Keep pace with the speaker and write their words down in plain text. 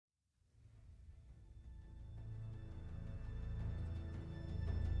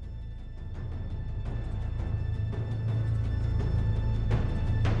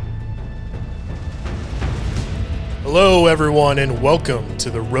Hello, everyone, and welcome to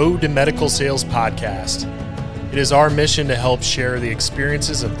the Road to Medical Sales podcast. It is our mission to help share the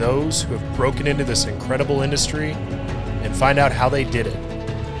experiences of those who have broken into this incredible industry and find out how they did it.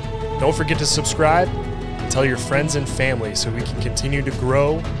 Don't forget to subscribe and tell your friends and family so we can continue to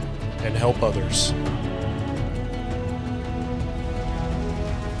grow and help others.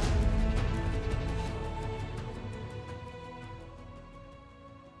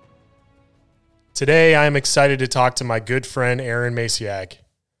 Today, I am excited to talk to my good friend, Aaron Maciag.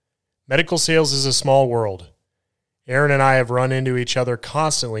 Medical sales is a small world. Aaron and I have run into each other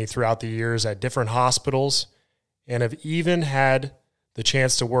constantly throughout the years at different hospitals and have even had the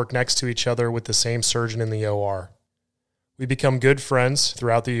chance to work next to each other with the same surgeon in the OR. We become good friends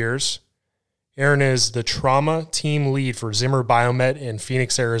throughout the years. Aaron is the trauma team lead for Zimmer Biomet in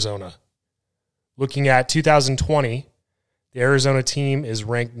Phoenix, Arizona. Looking at 2020, the Arizona team is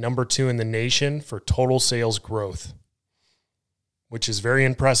ranked number 2 in the nation for total sales growth, which is very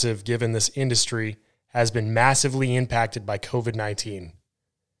impressive given this industry has been massively impacted by COVID-19.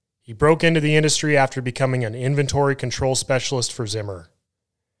 He broke into the industry after becoming an inventory control specialist for Zimmer.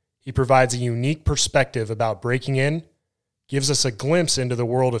 He provides a unique perspective about breaking in, gives us a glimpse into the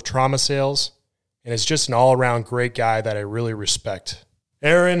world of trauma sales, and is just an all-around great guy that I really respect.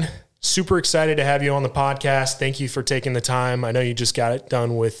 Aaron, super excited to have you on the podcast. Thank you for taking the time. I know you just got it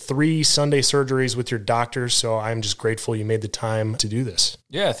done with 3 Sunday surgeries with your doctor, so I'm just grateful you made the time to do this.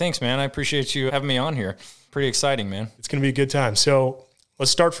 Yeah, thanks, man. I appreciate you having me on here. Pretty exciting, man. It's going to be a good time. So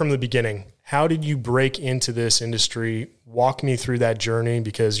let's start from the beginning. How did you break into this industry? Walk me through that journey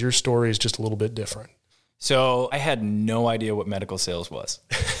because your story is just a little bit different. So I had no idea what medical sales was.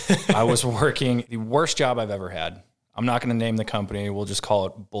 I was working the worst job I've ever had. I'm not going to name the company. We'll just call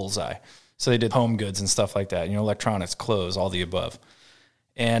it Bullseye. So they did home goods and stuff like that, electronics, clothes, all the above.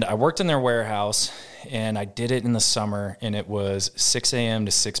 And I worked in their warehouse, and I did it in the summer, and it was 6 a.m.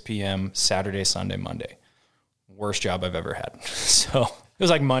 to 6 p.m., Saturday, Sunday, Monday. Worst job I've ever had. So it was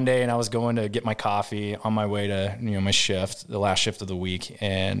like Monday, and I was going to get my coffee on my way to my shift, the last shift of the week,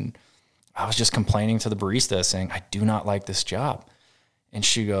 and I was just complaining to the barista saying, I do not like this job. And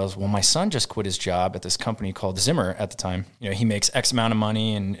she goes, well, my son just quit his job at this company called Zimmer at the time. He makes X amount of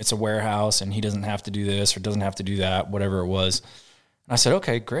money and it's a warehouse and he doesn't have to do this or doesn't have to do that, whatever it was. And I said,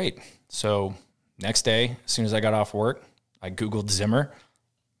 okay, great. So next day, as soon as I got off work, I Googled Zimmer,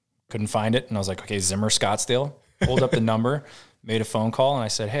 couldn't find it. And I was like, okay, Zimmer Scottsdale, pulled up the number, made a phone call. And I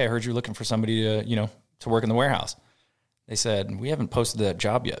said, hey, I heard you're looking for somebody to work in the warehouse. They said, we haven't posted that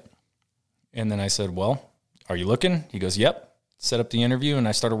job yet. And then I said, well, are you looking? He goes, yep. Set up the interview, and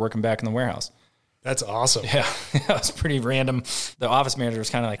I started working back in the warehouse. That's awesome. Yeah, it was pretty random. The office manager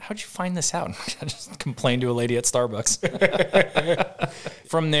was kind of like, how'd you find this out? I just complained to a lady at Starbucks.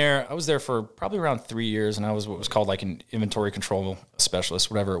 From there, I was there for probably around 3 years, and I was what was called like an inventory control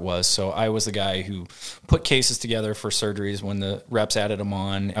specialist, whatever it was. So I was the guy who put cases together for surgeries when the reps added them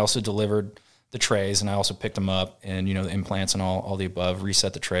on. I also delivered the trays, and I also picked them up, and the implants and all the above,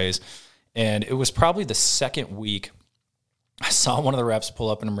 reset the trays. And it was probably the second week I saw one of the reps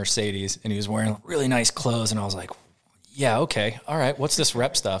pull up in a Mercedes, and he was wearing really nice clothes, and I was like, yeah, okay, all right, what's this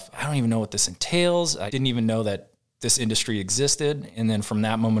rep stuff? I don't even know what this entails. I didn't even know that this industry existed, and then from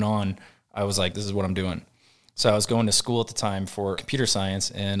that moment on, I was like, this is what I'm doing. So I was going to school at the time for computer science,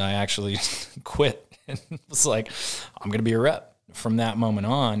 and I actually quit and was like, I'm going to be a rep. From that moment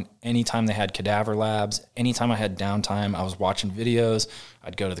on, anytime they had cadaver labs, anytime I had downtime, I was watching videos,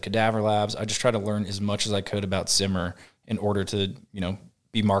 I'd go to the cadaver labs. I just try to learn as much as I could about Zimmer in order to,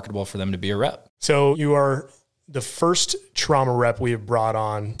 be marketable for them to be a rep. So you are the first trauma rep we have brought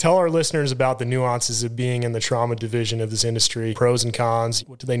on. Tell our listeners about the nuances of being in the trauma division of this industry, pros and cons.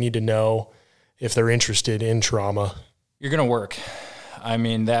 What do they need to know if they're interested in trauma? You're going to work. I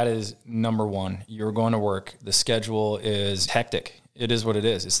mean, that is number one. You're going to work. The schedule is hectic. It is what it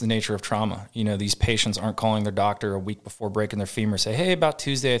is. It's the nature of trauma. These patients aren't calling their doctor a week before breaking their femur, say, hey, about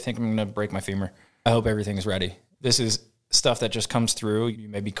Tuesday, I think I'm going to break my femur. I hope everything is ready. This is stuff that just comes through. You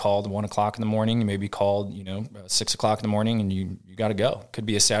may be called 1 o'clock in the morning. You may be called, 6 o'clock in the morning, and you got to go. Could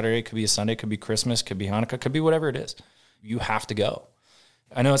be a Saturday, could be a Sunday, could be Christmas, could be Hanukkah, could be whatever it is. You have to go.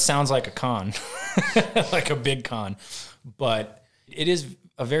 I know it sounds like a con, like a big con, but it is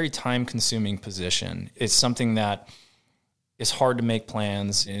a very time-consuming position. It's something that is hard to make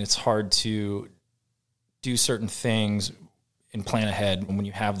plans, and it's hard to do certain things and plan ahead when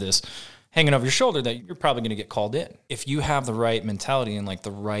you have this hanging over your shoulder that you're probably going to get called in. If you have the right mentality and like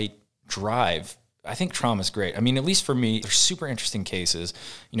the right drive, I think trauma is great. I mean, at least for me, they're super interesting cases.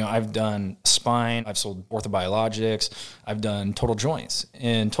 I've done spine, I've sold orthobiologics, I've done total joints.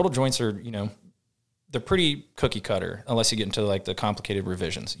 And total joints are, they're pretty cookie cutter unless you get into like the complicated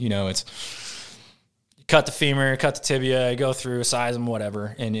revisions. You know, it's you cut the femur, cut the tibia, you go through, size them,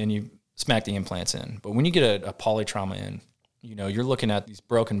 whatever, and you smack the implants in. But when you get a polytrauma in, you know, you're looking at these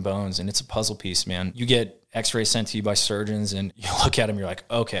broken bones and it's a puzzle piece, man. You get x-rays sent to you by surgeons and you look at them, you're like,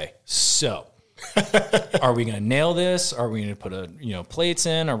 okay, so are we going to nail this? Are we going to put plates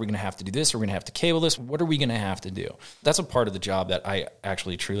in? Are we going to have to do this? Are we going to have to cable this? What are we going to have to do? That's a part of the job that I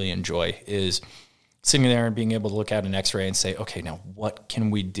actually truly enjoy, is sitting there and being able to look at an x-ray and say, okay, now what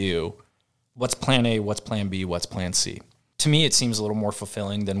can we do? What's plan A? What's plan B? What's plan C? To me, it seems a little more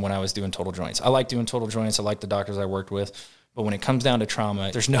fulfilling than when I was doing total joints. I like doing total joints. I like the doctors I worked with. But when it comes down to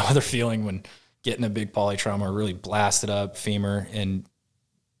trauma, there's no other feeling when getting a big polytrauma or really blasted up femur and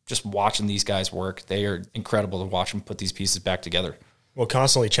just watching these guys work. They are incredible to watch them put these pieces back together. Well, it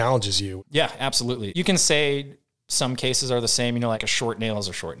constantly challenges you. Yeah, absolutely. You can say some cases are the same, like a short nail is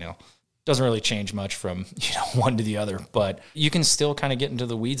a short nail. Doesn't really change much from, one to the other, but you can still kind of get into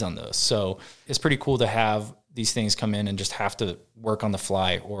the weeds on those. So it's pretty cool to have these things come in and just have to work on the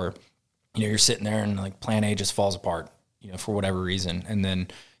fly, or, you're sitting there and like plan A just falls apart, for whatever reason. And then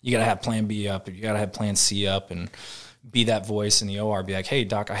you got to have plan B up, or you got to have plan C up, and be that voice in the OR, be like, hey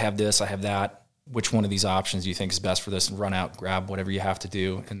doc, I have this, I have that. Which one of these options do you think is best for this? And run out, grab whatever you have to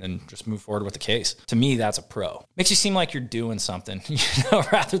do, and then just move forward with the case. To me, that's a pro. Makes you seem like you're doing something,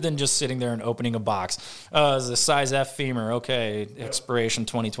 rather than just sitting there and opening a box. Is a size F femur, okay, expiration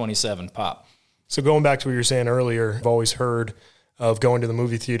 2027, pop. So going back to what you were saying earlier, I've always heard of going to the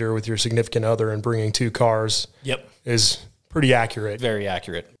movie theater with your significant other and bringing two cars. Yep. Is pretty accurate. Very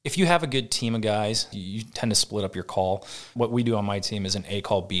accurate. If you have a good team of guys, you tend to split up your call. What we do on my team is an A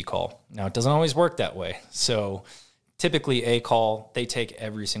call, B call. Now, it doesn't always work that way. So typically A call, they take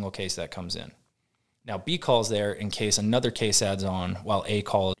every single case that comes in. Now, B call's there in case another case adds on while A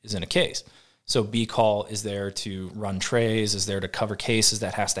call is in a case. So B call is there to run trays, is there to cover cases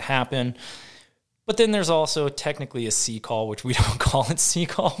that has to happen. But then there's also technically a C call, which we don't call it C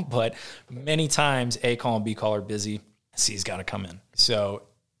call, but many times A call and B call are busy. C's got to come in. So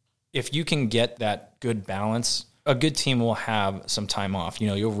if you can get that good balance, a good team will have some time off.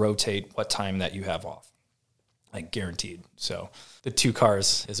 You'll rotate what time that you have off, like guaranteed. So the two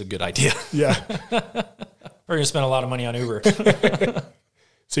cars is a good idea. Yeah. We're going to spend a lot of money on Uber.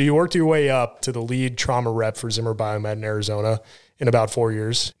 So you worked your way up to the lead trauma rep for Zimmer Biomed in Arizona in about 4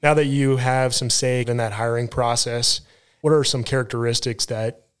 years. Now that you have some say in that hiring process, what are some characteristics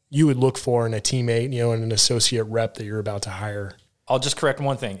that you would look for in a teammate, and an associate rep that you're about to hire? I'll just correct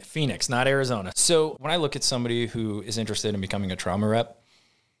one thing. Phoenix, not Arizona. So when I look at somebody who is interested in becoming a trauma rep,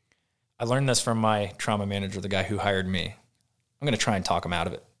 I learned this from my trauma manager, the guy who hired me. I'm going to try and talk him out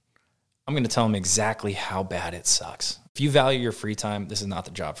of it. I'm going to tell him exactly how bad it sucks. If you value your free time, this is not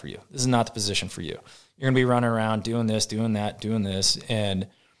the job for you. This is not the position for you. You're going to be running around doing this, doing that, doing this. And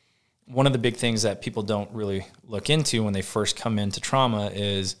one of the big things that people don't really look into when they first come into trauma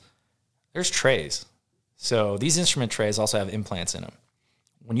is there's trays. So these instrument trays also have implants in them.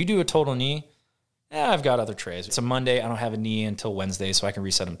 When you do a total knee, I've got other trays. It's a Monday. I don't have a knee until Wednesday, so I can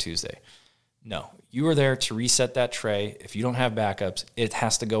reset them Tuesday. No, you are there to reset that tray. If you don't have backups, it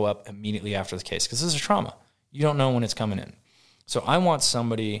has to go up immediately after the case, because this is trauma. You don't know when it's coming in. So I want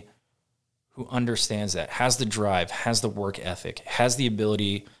somebody who understands that, has the drive, has the work ethic, has the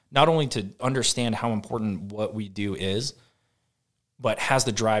ability not only to understand how important what we do is, but has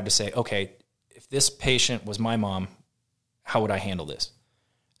the drive to say, okay, if this patient was my mom, how would I handle this?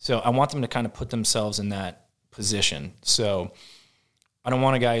 So I want them to kind of put themselves in that position. So I don't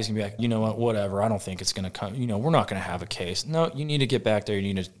want a guy who's going to be like, you know what, whatever, I don't think it's going to come. We're not going to have a case. No, you need to get back there.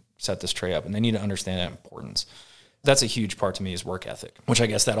 You need to set this tray up, and they need to understand that importance. That's a huge part to me is work ethic, which I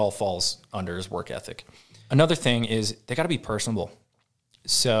guess that all falls under is work ethic. Another thing is they got to be personable.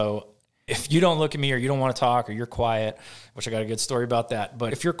 So if you don't look at me or you don't want to talk or you're quiet, which I got a good story about that,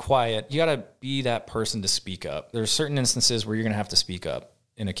 but if you're quiet, you got to be that person to speak up. There's certain instances where you're going to have to speak up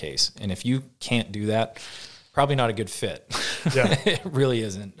in a case. And if you can't do that, probably not a good fit. Yeah. It really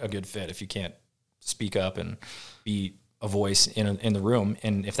isn't a good fit if you can't speak up and be a voice in the room.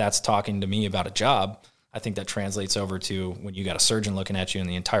 And if that's talking to me about a job, I think that translates over to when you got a surgeon looking at you and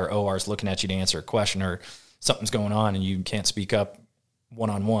the entire OR is looking at you to answer a question, or something's going on and you can't speak up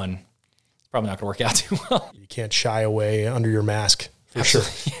one-on-one, it's probably not going to work out too well. You can't shy away under your mask, for sure.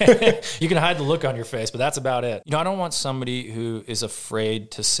 You can hide the look on your face, but that's about it. I don't want somebody who is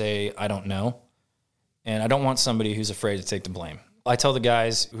afraid to say, I don't know. And I don't want somebody who's afraid to take the blame. I tell the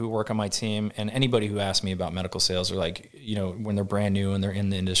guys who work on my team and anybody who asks me about medical sales, or like, when they're brand new and they're in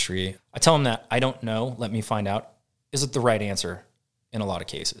the industry, I tell them that I don't know. Let me find out. Is it the right answer in a lot of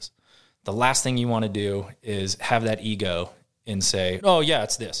cases? The last thing you want to do is have that ego and say, oh, yeah,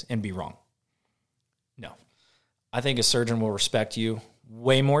 it's this, and be wrong. No. I think a surgeon will respect you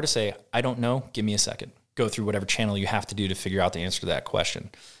way more to say, I don't know, give me a second. Go through whatever channel you have to do to figure out the answer to that question.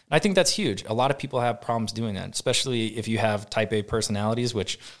 And I think that's huge. A lot of people have problems doing that, especially if you have type A personalities,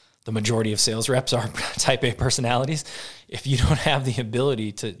 which the majority of sales reps are type A personalities. If you don't have the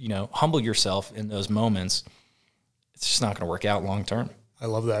ability to, humble yourself in those moments, it's just not going to work out long term. I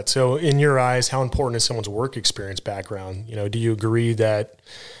love that. So in your eyes, how important is someone's work experience background? Do you agree that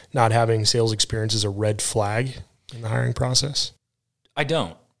not having sales experience is a red flag in the hiring process? I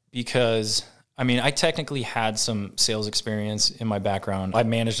don't, because I technically had some sales experience in my background. I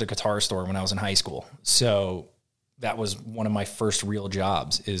managed a guitar store when I was in high school. So that was one of my first real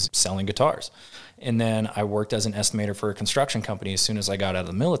jobs, is selling guitars. And then I worked as an estimator for a construction company as soon as I got out of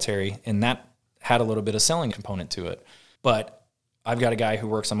the military, and that had a little bit of selling component to it. But I've got a guy who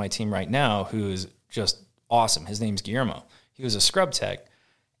works on my team right now who is just awesome. His name's Guillermo. He was a scrub tech,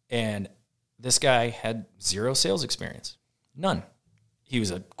 and this guy had zero sales experience. None. He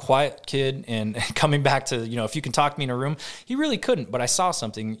was a quiet kid, and coming back to, if you can talk me in a room, he really couldn't, but I saw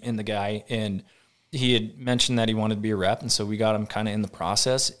something in the guy, and he had mentioned that he wanted to be a rep, and so we got him kind of in the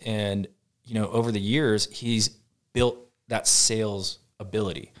process, and, over the years, he's built that sales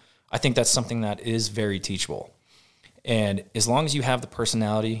ability. I think that's something that is very teachable. And as long as you have the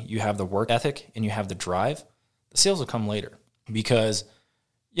personality, you have the work ethic, and you have the drive, the sales will come later. Because,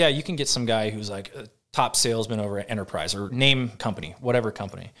 yeah, you can get some guy who's like a top salesman over at Enterprise or name company, whatever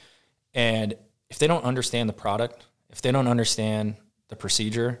company. And if they don't understand the product, if they don't understand the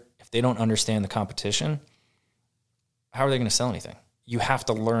procedure, if they don't understand the competition, how are they going to sell anything? You have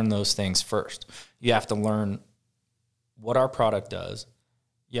to learn those things first. You have to learn what our product does.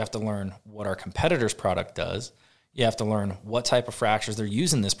 You have to learn what our competitor's product does. You have to learn what type of fractures they're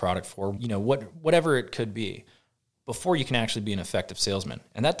using this product for, whatever it could be, before you can actually be an effective salesman.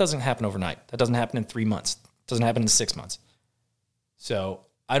 And that doesn't happen overnight. That doesn't happen in 3 months. It doesn't happen in 6 months. So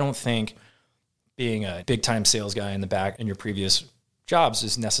I don't think being a big-time sales guy in the back in your previous jobs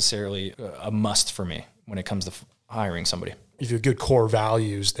is necessarily a must for me when it comes to hiring somebody. If you have good core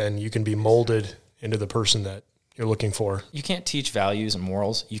values, then you can be molded into the person that you're looking for. You can't teach values and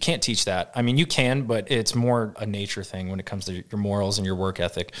morals. You can't teach that. You can, but it's more a nature thing when it comes to your morals and your work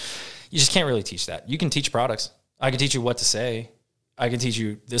ethic. You just can't really teach that. You can teach products. I can teach you what to say. I can teach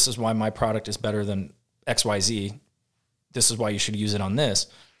you, this is why my product is better than XYZ. This is why you should use it on this.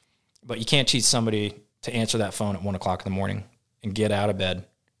 But you can't teach somebody to answer that phone at 1 o'clock in the morning and get out of bed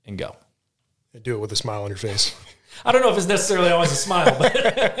and go. Do it with a smile on your face. I don't know if it's necessarily always a smile,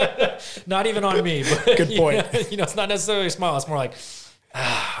 but not even on me. But, good point. It's not necessarily a smile. It's more like,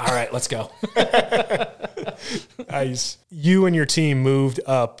 all right, let's go. Nice. You and your team moved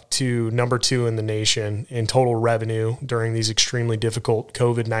up to number 2 in the nation in total revenue during these extremely difficult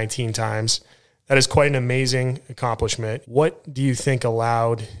COVID-19 times. That is quite an amazing accomplishment. What do you think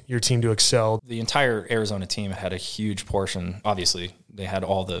allowed your team to excel? The entire Arizona team had a huge portion. Obviously, they had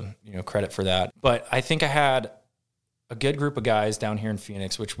all the credit for that. But I think I had a good group of guys down here in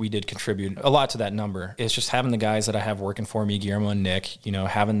Phoenix, which we did contribute a lot to that number. It's just having the guys that I have working for me, Guillermo and Nick,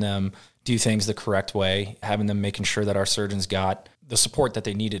 having them do things the correct way, having them making sure that our surgeons got the support that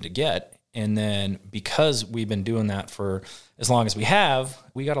they needed to get. And then because we've been doing that for as long as we have,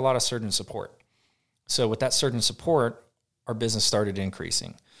 we got a lot of surgeon support. So with that surgeon support, our business started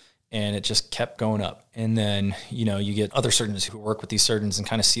increasing. And it just kept going up. And then, you get other surgeons who work with these surgeons and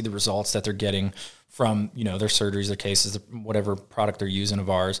kind of see the results that they're getting from, their surgeries, their cases, whatever product they're using of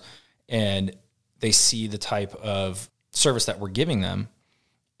ours. And they see the type of service that we're giving them.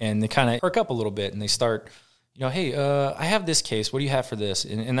 And they kind of perk up a little bit and they start, hey, I have this case. What do you have for this?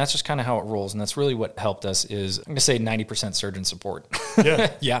 And that's just kind of how it rolls. And that's really what helped us is, I'm going to say 90% surgeon support.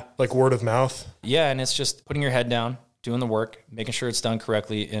 Yeah. Yeah. Like word of mouth. Yeah. And it's just putting your head down, doing the work, making sure it's done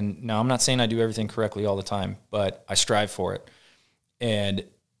correctly. And now I'm not saying I do everything correctly all the time, but I strive for it. And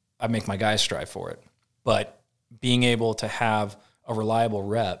I make my guys strive for it. But being able to have a reliable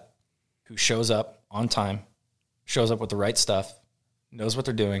rep who shows up on time, shows up with the right stuff, knows what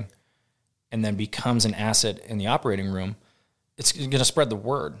they're doing, and then becomes an asset in the operating room, it's going to spread the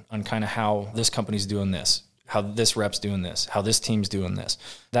word on kind of how this company's doing this, how this rep's doing this, how this team's doing this.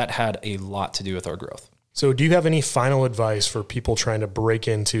 That had a lot to do with our growth. So do you have any final advice for people trying to break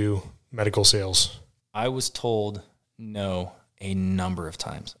into medical sales? I was told no a number of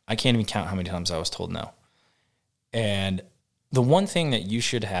times. I can't even count how many times I was told no. And the one thing that you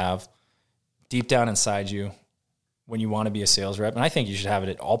should have deep down inside you when you want to be a sales rep, and I think you should have it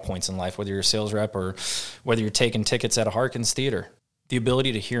at all points in life, whether you're a sales rep or whether you're taking tickets at a Harkins theater, the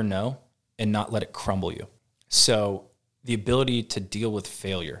ability to hear no and not let it crumble you. So the ability to deal with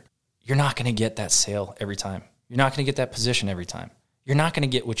failure, you're not going to get that sale every time. You're not going to get that position every time. You're not going to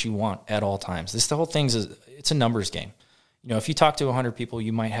get what you want at all times. The whole thing it's a numbers game. You know, if you talk to 100 people,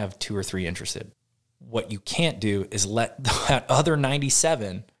 you might have 2 or 3 interested. What you can't do is let that other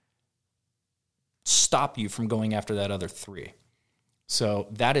 97 stop you from going after that other 3. So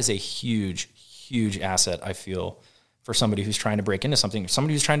that is a huge, huge asset, I feel, for somebody who's trying to break into something,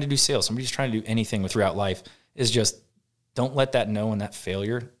 somebody who's trying to do sales, somebody who's trying to do anything throughout life, is just don't let that no and that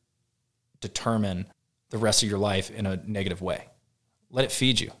failure determine the rest of your life in a negative way. Let it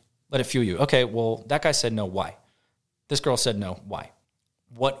feed you. Let it fuel you. Okay, well, that guy said no. Why? This girl said no. Why?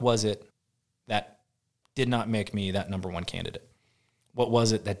 What was it that did not make me that number 1 candidate? What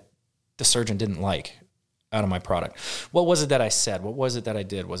was it that the surgeon didn't like out of my product? What was it that I said? What was it that I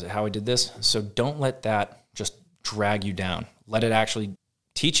did? Was it how I did this? So don't let that just drag you down. Let it actually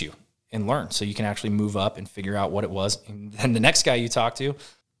teach you and learn so you can actually move up and figure out what it was. And then the next guy you talk to,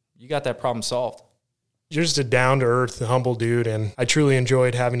 you got that problem solved. You're just a down-to-earth, humble dude, and I truly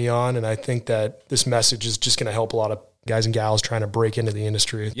enjoyed having you on, and I think that this message is just going to help a lot of guys and gals trying to break into the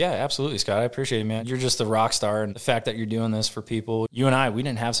industry. Yeah, absolutely, Scott. I appreciate it, man. You're just a rock star, and the fact that you're doing this for people. You and we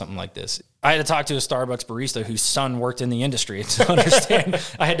didn't have something like this. I had to talk to a Starbucks barista whose son worked in the industry to understand.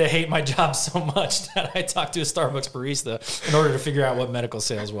 I had to hate my job so much that I talked to a Starbucks barista in order to figure out what medical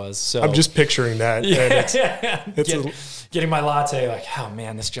sales was. So I'm just picturing that. Yeah, getting my latte, like, oh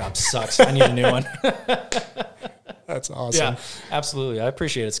man, this job sucks. I need a new one. That's awesome. Yeah, absolutely. I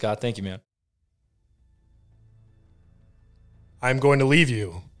appreciate it, Scott. Thank you, man. I'm going to leave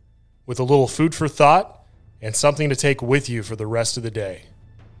you with a little food for thought and something to take with you for the rest of the day.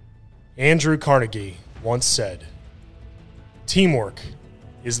 Andrew Carnegie once said, "Teamwork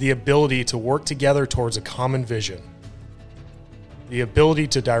is the ability to work together towards a common vision, the ability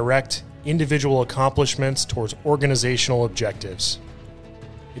to direct individual accomplishments towards organizational objectives.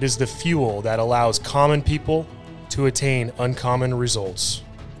 It is the fuel that allows common people to attain uncommon results."